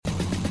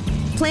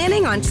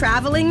Planning on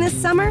traveling this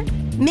summer?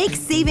 Make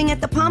saving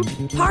at the pump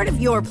part of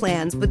your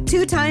plans with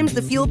 2 times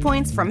the fuel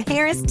points from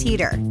Harris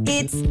Teeter.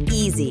 It's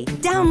easy.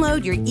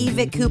 Download your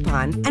eVic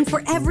coupon, and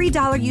for every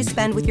 $1 you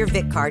spend with your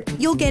Vic card,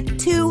 you'll get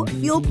 2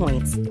 fuel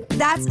points.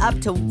 That's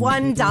up to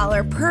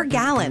 $1 per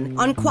gallon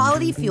on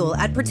quality fuel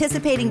at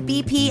participating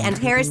BP and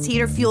Harris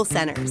Teeter fuel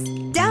centers.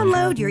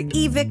 Download your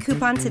eVic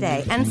coupon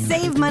today and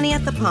save money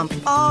at the pump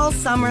all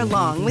summer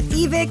long with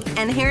eVic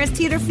and Harris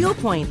Teeter fuel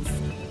points.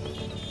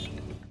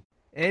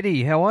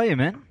 Eddie, how are you,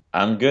 man?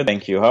 I'm good,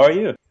 thank you. How are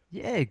you?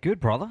 Yeah, good,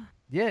 brother.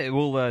 Yeah,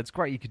 well, it's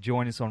great you could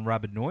join us on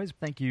Rabid Noise.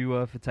 Thank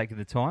you for taking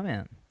the time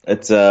out.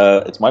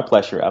 It's my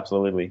pleasure,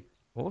 absolutely.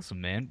 Awesome,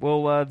 man.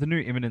 Well, the new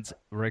Imminence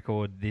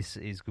record, This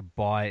Is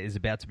Goodbye, is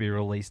about to be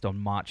released on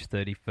March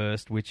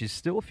 31st, which is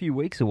still a few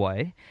weeks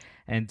away,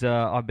 and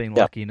I've been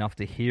lucky enough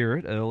to hear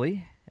it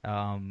early.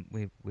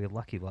 We're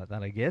lucky like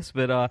that, I guess.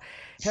 But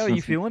how are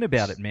you feeling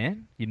about it,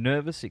 man? You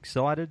nervous,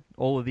 excited,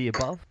 all of the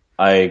above?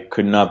 I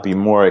could not be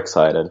more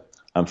excited.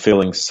 I'm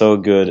feeling so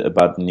good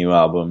about the new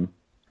album,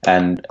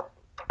 and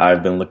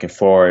I've been looking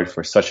forward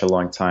for such a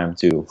long time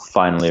to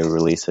finally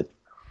release it.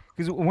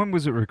 Because when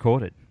was it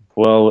recorded?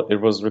 Well,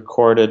 it was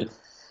recorded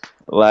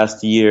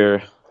last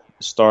year,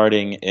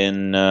 starting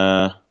in,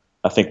 I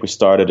think we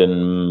started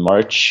in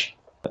March,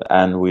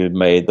 and we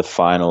made the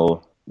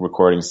final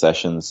recording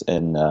sessions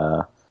in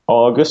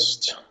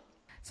August.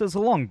 So it's a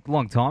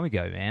long time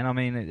ago, man. I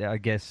mean, I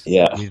guess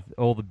with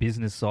all the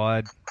business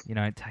side,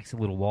 it takes a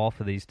little while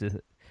for these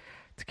to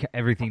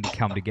everything to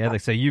come together.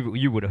 So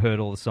you would have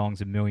heard all the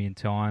songs a million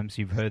times.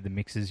 You've heard the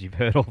mixes. You've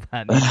heard all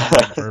that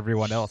for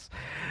everyone else.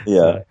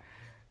 Yeah, so,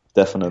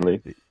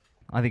 definitely.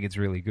 I think it's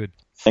really good.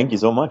 Thank you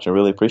so much. I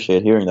really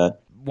appreciate hearing that.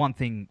 One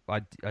thing I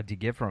did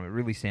get from it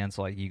really sounds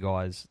like you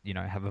guys,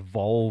 have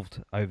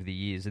evolved over the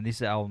years. And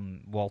this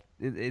album, while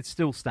it's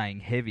still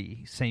staying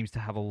heavy, seems to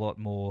have a lot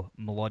more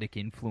melodic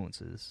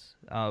influences.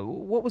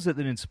 What was it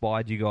that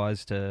inspired you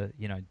guys to,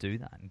 do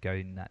that and go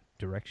in that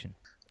direction?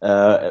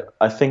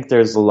 I think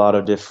there's a lot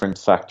of different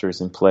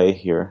factors in play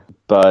here.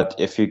 But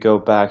if you go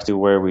back to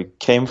where we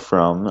came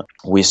from,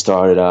 we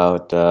started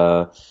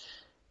out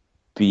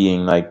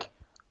being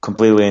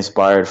completely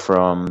inspired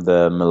from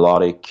the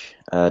melodic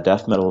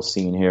death metal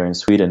scene here in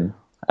Sweden,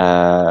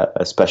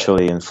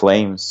 especially In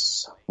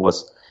Flames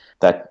was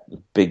that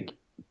big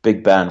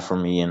band for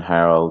me and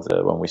Harold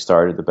when we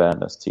started the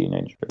band as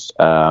teenagers.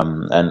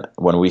 And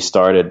when we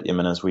started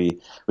Imminence, we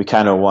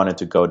kind of wanted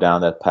to go down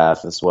that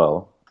path as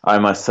well. I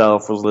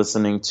myself was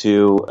listening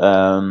to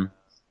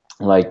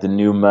the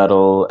new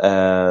metal,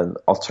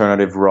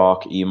 alternative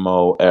rock,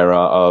 emo era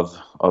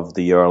of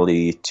the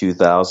early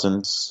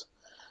 2000s.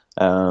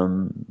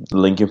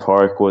 Linkin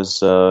Park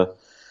was,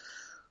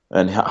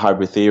 and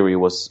Hybrid Theory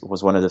was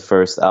one of the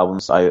first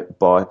albums I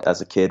bought as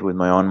a kid with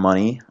my own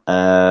money.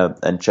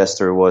 And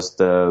Chester was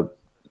one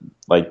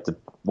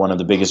of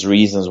the biggest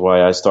reasons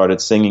why I started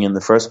singing in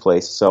the first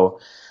place. So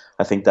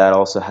I think that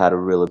also had a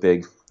really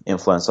big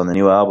influence on the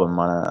new album.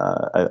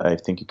 I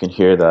think you can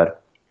hear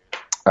that,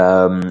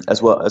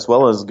 as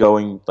well as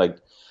going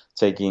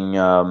taking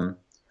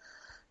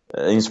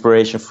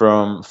inspiration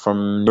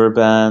from newer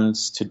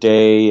bands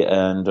today,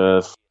 and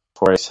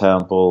for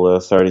example,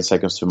 30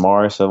 Seconds to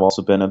Mars have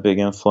also been a big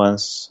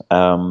influence.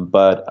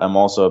 But I'm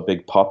also a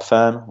big pop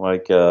fan.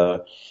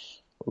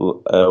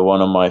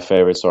 One of my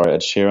favorites are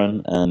Ed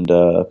Sheeran and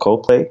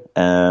Coldplay,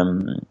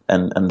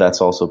 and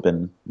that's also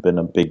been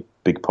a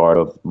big part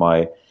of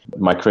my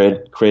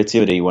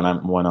creativity when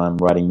I'm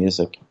writing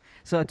music.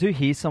 So I do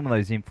hear some of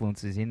those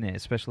influences in there,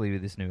 especially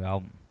with this new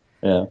album.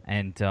 Yeah.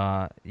 And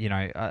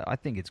I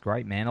think it's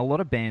great, man. A lot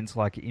of bands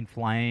like In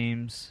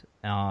Flames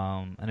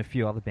and a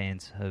few other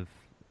bands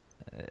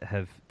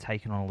have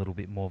taken on a little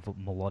bit more of a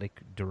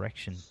melodic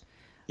direction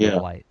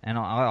of late, and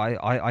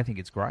I think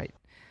it's great.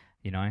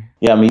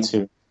 Yeah, me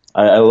too.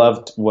 I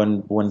loved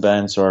when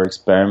bands are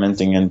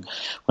experimenting and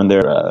when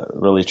they're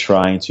really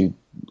trying to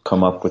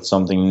come up with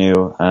something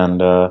new,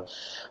 and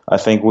I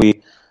think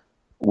we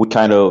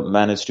kind of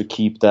managed to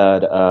keep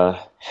that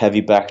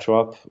heavy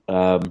backdrop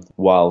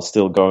while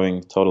still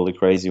going totally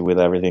crazy with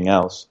everything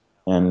else,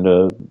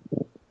 and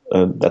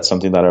that's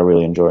something that I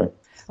really enjoy.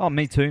 Oh,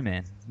 me too,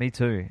 man. Me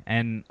too.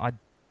 And I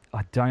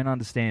don't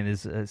understand.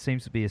 There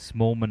seems to be a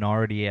small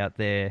minority out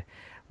there,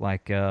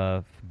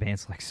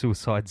 bands like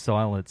Suicide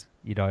Silence.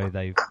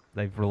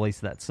 They've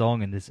released that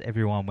song and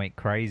everyone went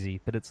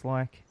crazy. But it's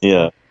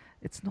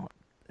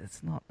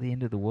it's not the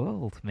end of the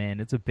world, man.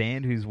 It's a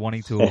band who's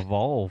wanting to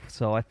evolve.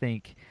 So I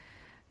think,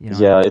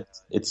 Yeah,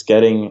 it's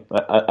getting.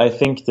 I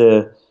think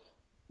the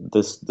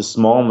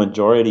small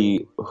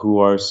majority who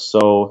are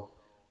so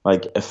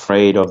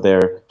afraid of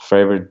their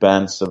favorite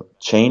bands of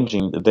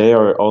changing, they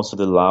are also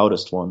the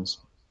loudest ones.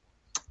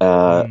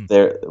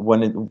 They're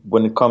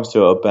when it comes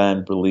to a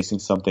band releasing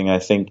something, I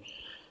think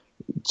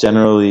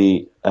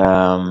generally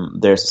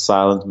there's a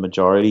silent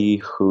majority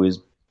who is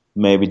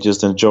maybe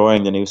just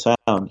enjoying the new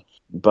sound.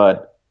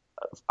 But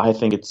I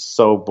think it's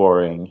so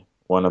boring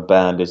when a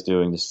band is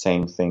doing the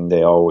same thing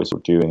they always were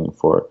doing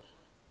for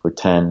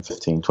 10,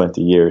 15,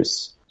 20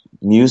 years.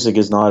 Music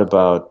is not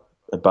about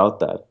about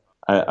that.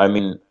 I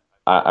mean,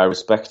 I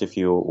respect if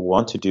you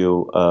want to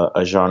do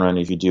a genre and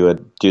if you do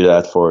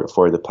that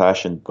for the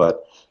passion,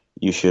 but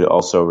you should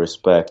also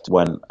respect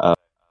when a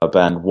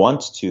band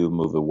wants to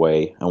move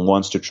away and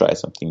wants to try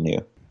something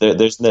new.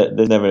 There's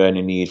never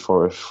any need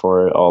for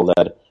all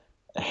that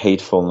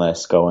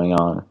hatefulness going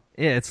on.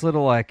 Yeah, it's a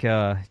little like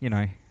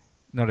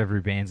not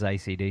every band's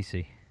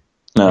AC/DC.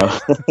 No,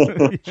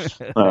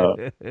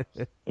 no,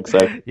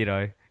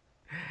 exactly.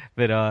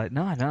 But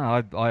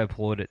no, I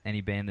applaud it.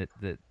 Any band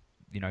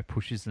that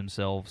pushes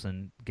themselves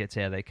and gets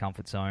out of their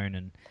comfort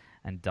zone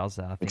and does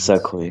that. I think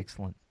exactly. It's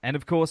excellent. And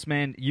of course,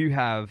 man, you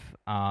have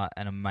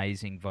an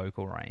amazing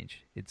vocal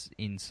range. It's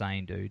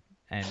insane, dude.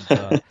 And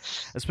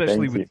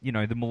especially with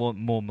the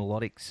more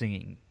melodic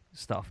singing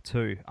stuff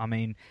too. I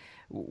mean,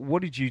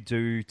 what did you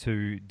do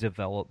to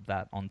develop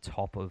that on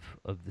top of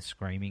the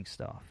screaming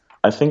stuff?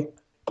 I think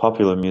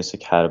popular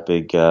music had a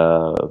big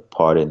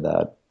part in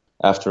that.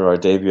 After our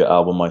debut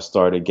album, I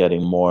started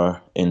getting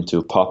more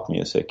into pop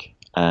music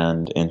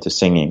and into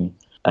singing,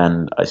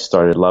 and I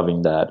started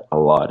loving that a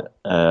lot.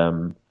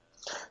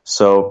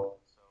 So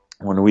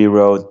when we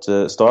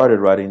started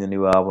writing the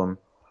new album,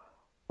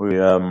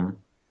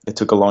 it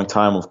took a long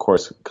time, of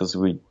course, because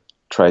we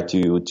tried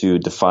to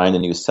define a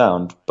new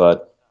sound,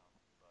 but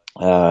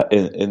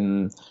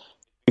it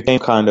became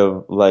kind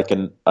of like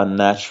a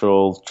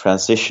natural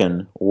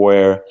transition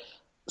where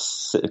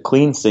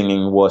clean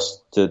singing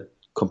was the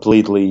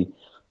completely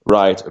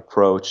right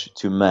approach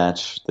to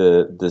match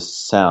the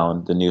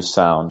sound, the new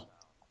sound,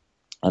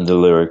 and the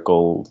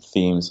lyrical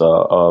themes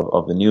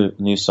of the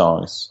new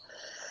songs.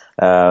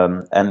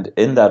 And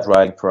in that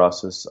writing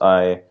process,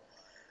 I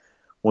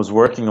was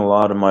working a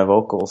lot on my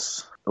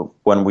vocals.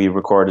 When we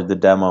recorded the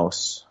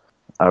demos,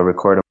 I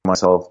recorded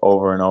myself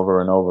over and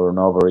over and over and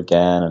over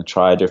again and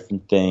tried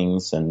different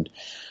things and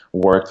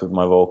worked with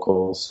my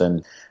vocals.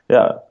 And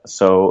yeah,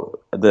 so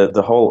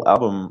the whole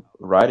album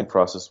writing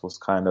process was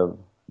kind of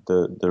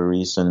the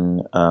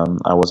reason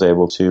I was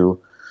able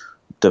to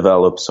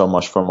develop so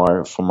much from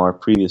our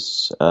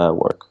previous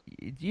work.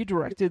 You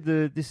directed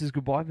the "This Is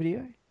Goodbye"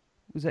 video?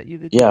 Was that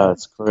you? Yeah,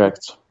 that's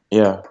correct.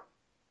 Yeah.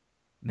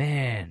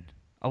 Man,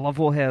 I love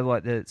how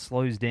it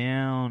slows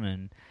down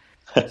and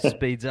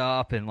speeds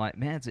up, and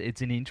man,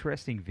 it's an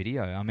interesting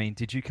video. I mean,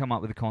 did you come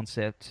up with the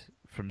concept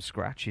from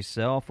scratch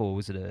yourself, or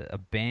was it a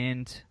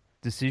band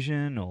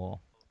decision, or?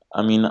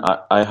 I mean,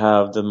 I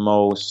have the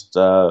most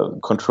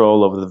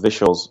control over the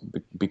visuals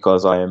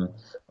because I am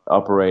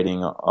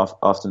operating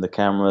often the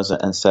cameras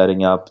and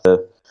setting up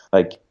the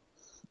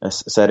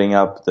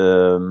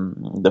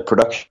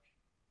production.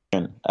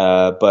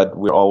 But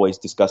we're always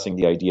discussing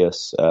the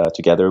ideas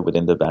together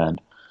within the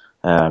band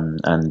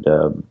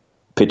and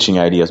pitching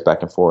ideas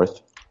back and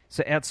forth.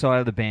 So outside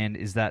of the band,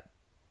 is that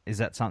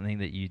something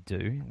that you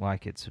do?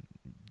 Like it's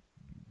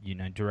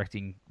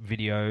directing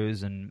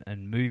videos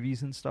and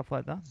movies and stuff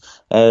like that?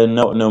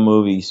 No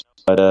movies,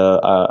 but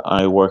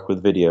I work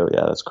with video.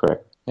 Yeah, that's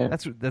correct. Yeah.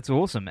 That's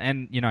awesome.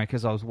 And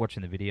because I was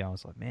watching the video, I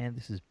was like, man,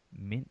 this is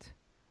mint.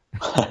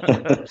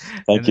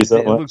 Thank you so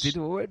much. I looked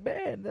into it,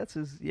 man. That's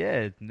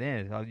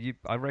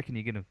I reckon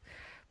you're gonna.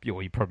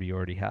 You probably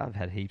already have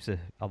had heaps of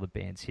other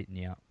bands hitting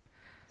you up.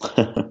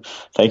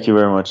 Thank you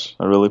very much.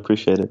 I really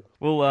appreciate it.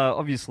 Well,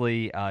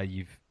 obviously,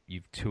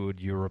 you've toured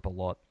Europe a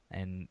lot.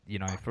 And,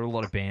 for a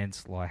lot of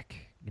bands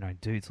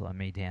dudes like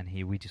me down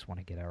here, we just want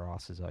to get our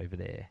asses over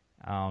there.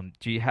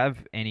 Do you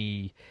have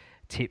any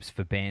tips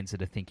for bands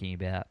that are thinking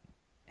about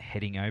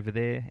heading over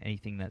there?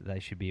 Anything that they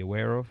should be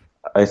aware of?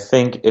 I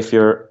think if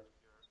you're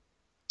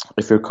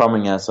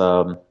coming as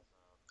a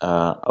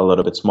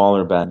little bit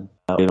smaller band,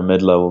 a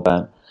mid-level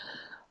band,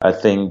 I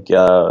think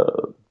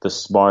the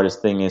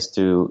smartest thing is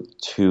to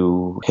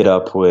hit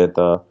up with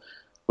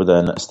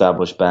an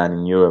established band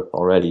in Europe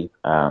already,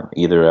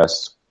 either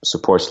as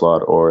support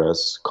slot or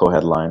as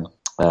co-headline.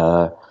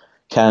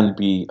 Can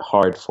be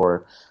hard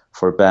for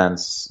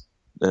bands,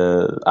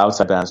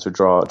 outside bands, to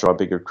draw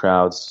bigger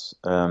crowds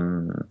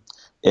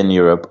in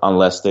Europe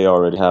unless they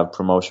already have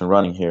promotion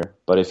running here.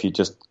 But if you're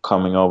just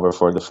coming over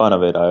for the fun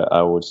of it,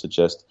 I would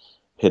suggest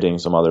hitting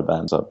some other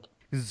bands up.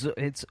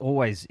 It's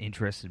always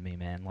interested me,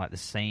 man. Like the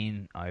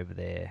scene over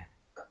there,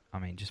 I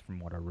mean, just from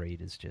what I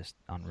read, is just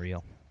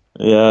unreal.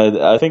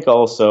 Yeah, I think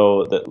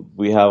also that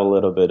we have a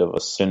little bit of a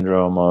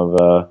syndrome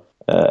of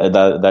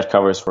that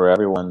covers for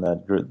everyone,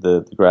 that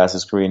the grass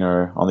is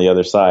greener on the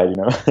other side,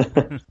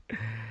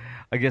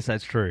 I guess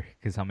that's true,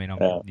 because I'm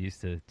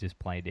used to just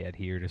playing out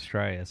here in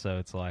Australia, so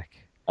it's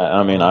like...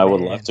 I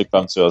would love to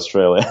come to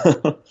Australia.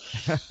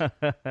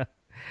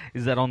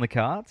 Is that on the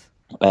cards?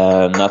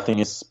 Nothing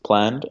is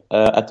planned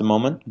at the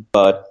moment,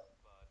 but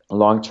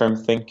long-term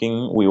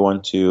thinking, we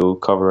want to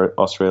cover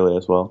Australia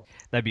as well.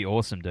 That'd be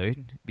awesome, dude.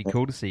 It'd be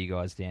cool to see you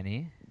guys down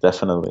here.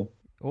 Definitely.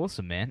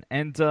 Awesome, man.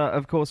 And,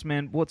 of course,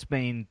 man, what's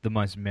been the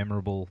most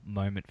memorable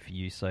moment for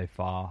you so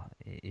far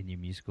in your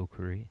musical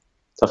career?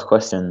 Tough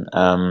question.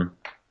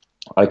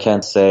 I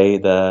can't say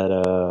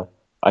that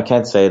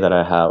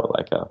I have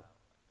like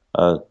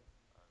a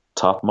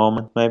top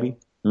moment.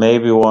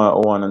 Maybe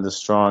one of the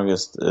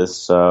strongest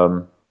is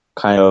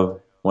kind of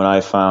when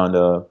I found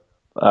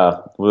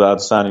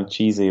without sounding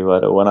cheesy,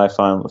 but when I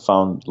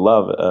found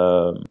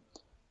love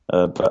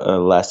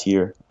last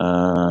year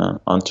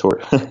on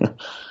tour.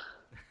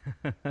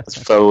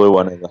 That's probably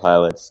one of the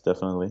highlights,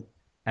 definitely.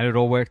 And it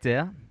all worked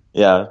out?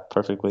 Yeah,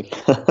 perfectly.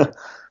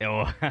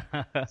 Oh.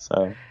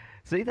 So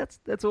see,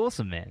 that's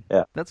awesome, man.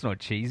 Yeah. That's not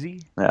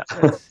cheesy. yeah.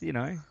 That's,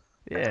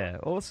 yeah,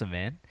 awesome,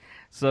 man.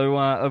 So,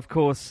 of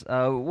course,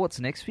 what's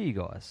next for you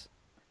guys?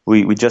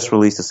 We just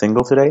released a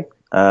single today,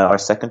 our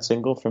second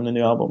single from the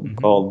new album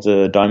called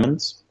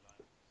Diamonds.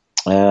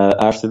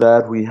 After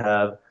that, we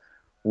have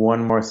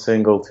one more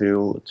single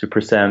to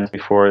present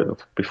before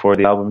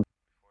the album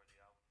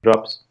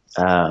drops,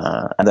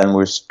 and then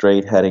we're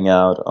straight heading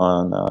out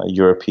on a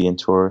European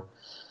tour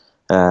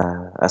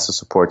as a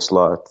support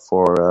slot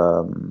for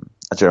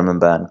a German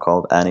band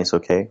called Annie's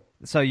Okay.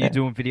 So you're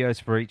doing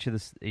videos for each of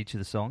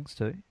the songs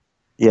too?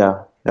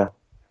 Yeah.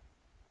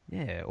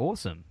 Yeah,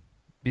 awesome.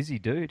 Busy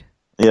dude.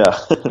 Yeah,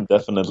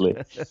 definitely.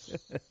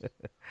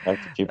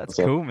 Like to keep That's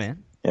myself. cool,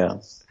 man. Yeah,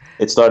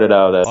 it started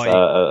out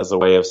as a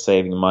way of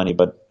saving money,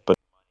 but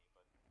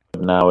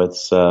now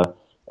it's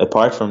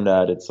apart from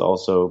that, it's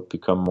also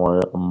become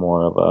more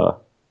of a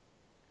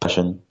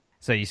passion.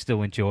 So you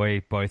still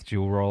enjoy both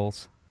dual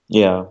roles?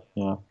 Yeah.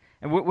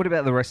 And what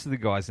about the rest of the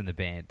guys in the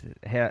band?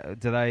 How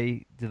do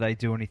they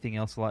do anything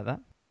else like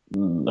that?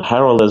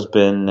 Harold has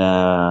been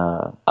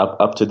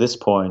up to this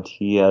point.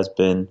 He has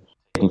been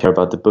taking care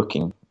about the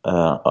booking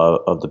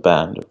of the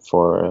band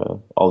for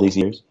all these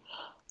years.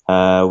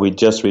 We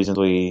just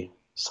recently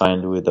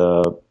signed with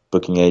a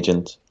booking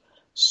agent,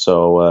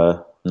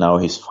 so now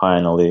he's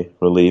finally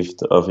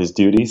relieved of his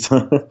duties.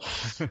 The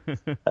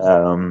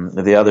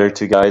other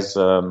two guys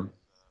are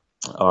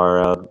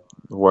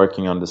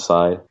working on the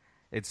side.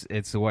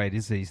 It's the way it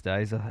is these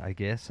days, I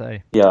guess.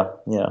 Hey. Yeah,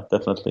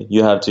 definitely.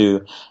 You have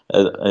to,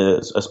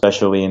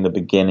 especially in the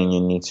beginning,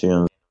 you need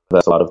to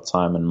invest a lot of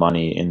time and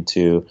money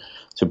into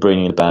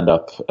bringing the band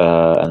up,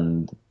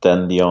 and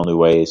then the only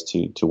way is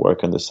to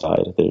work on the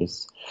side.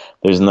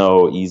 There's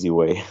no easy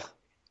way.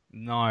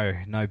 No,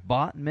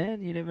 but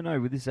man, you never know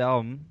with this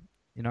album.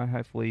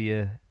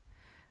 Hopefully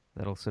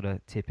that'll sort of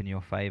tip in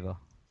your favor.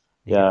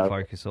 You can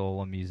focus all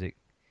on music.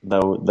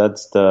 No,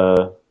 that's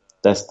the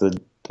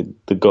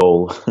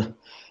goal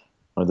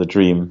or the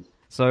dream.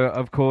 So,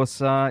 of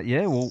course, I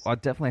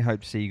definitely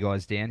hope to see you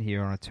guys down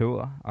here on a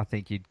tour. I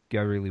think you'd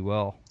go really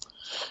well.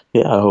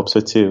 Yeah, I hope so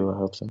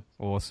too.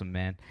 Awesome,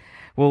 man.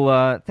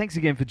 Well, thanks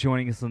again for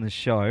joining us on the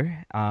show.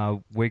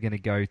 We're going to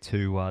go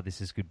to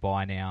This Is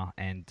Goodbye now,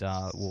 and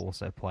we'll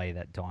also play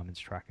that Diamonds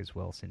track as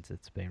well since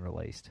it's been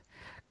released.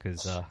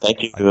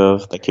 Thank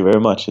you very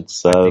much.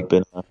 It's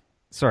been...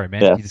 Sorry,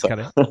 man. Yeah, you just cut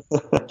it. I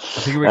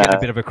think we're getting a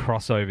bit of a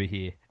crossover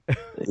here.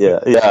 Yeah,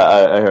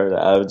 I heard.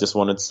 I just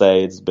wanted to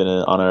say it's been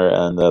an honor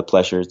and a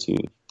pleasure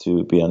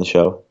to be on the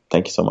show.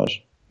 Thank you so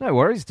much. No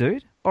worries,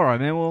 dude. All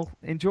right, man. Well,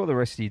 enjoy the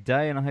rest of your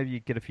day, and I hope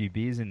you get a few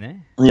beers in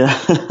there. Yeah,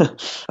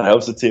 I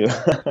hope so too.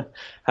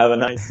 Have a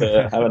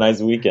nice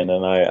weekend,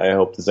 and I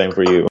hope the same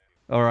for you.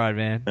 All right,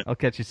 man. I'll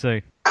catch you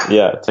soon.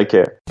 Yeah, take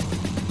care.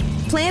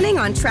 Planning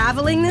on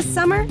traveling this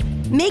summer?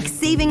 Make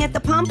saving at the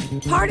pump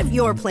part of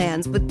your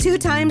plans with 2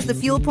 times the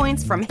fuel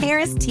points from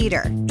Harris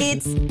Teeter.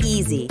 It's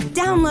easy.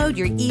 Download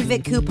your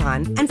eVic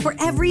coupon, and for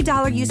every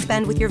 $1 you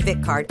spend with your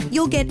Vic card,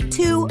 you'll get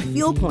 2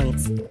 fuel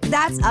points.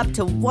 That's up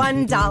to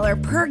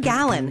 $1 per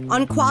gallon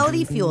on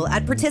quality fuel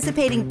at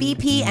participating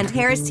BP and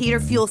Harris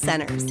Teeter fuel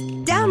centers.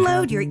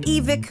 Download your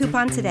eVic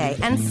coupon today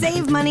and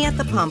save money at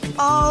the pump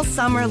all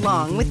summer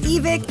long with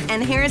eVic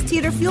and Harris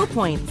Teeter fuel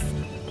points.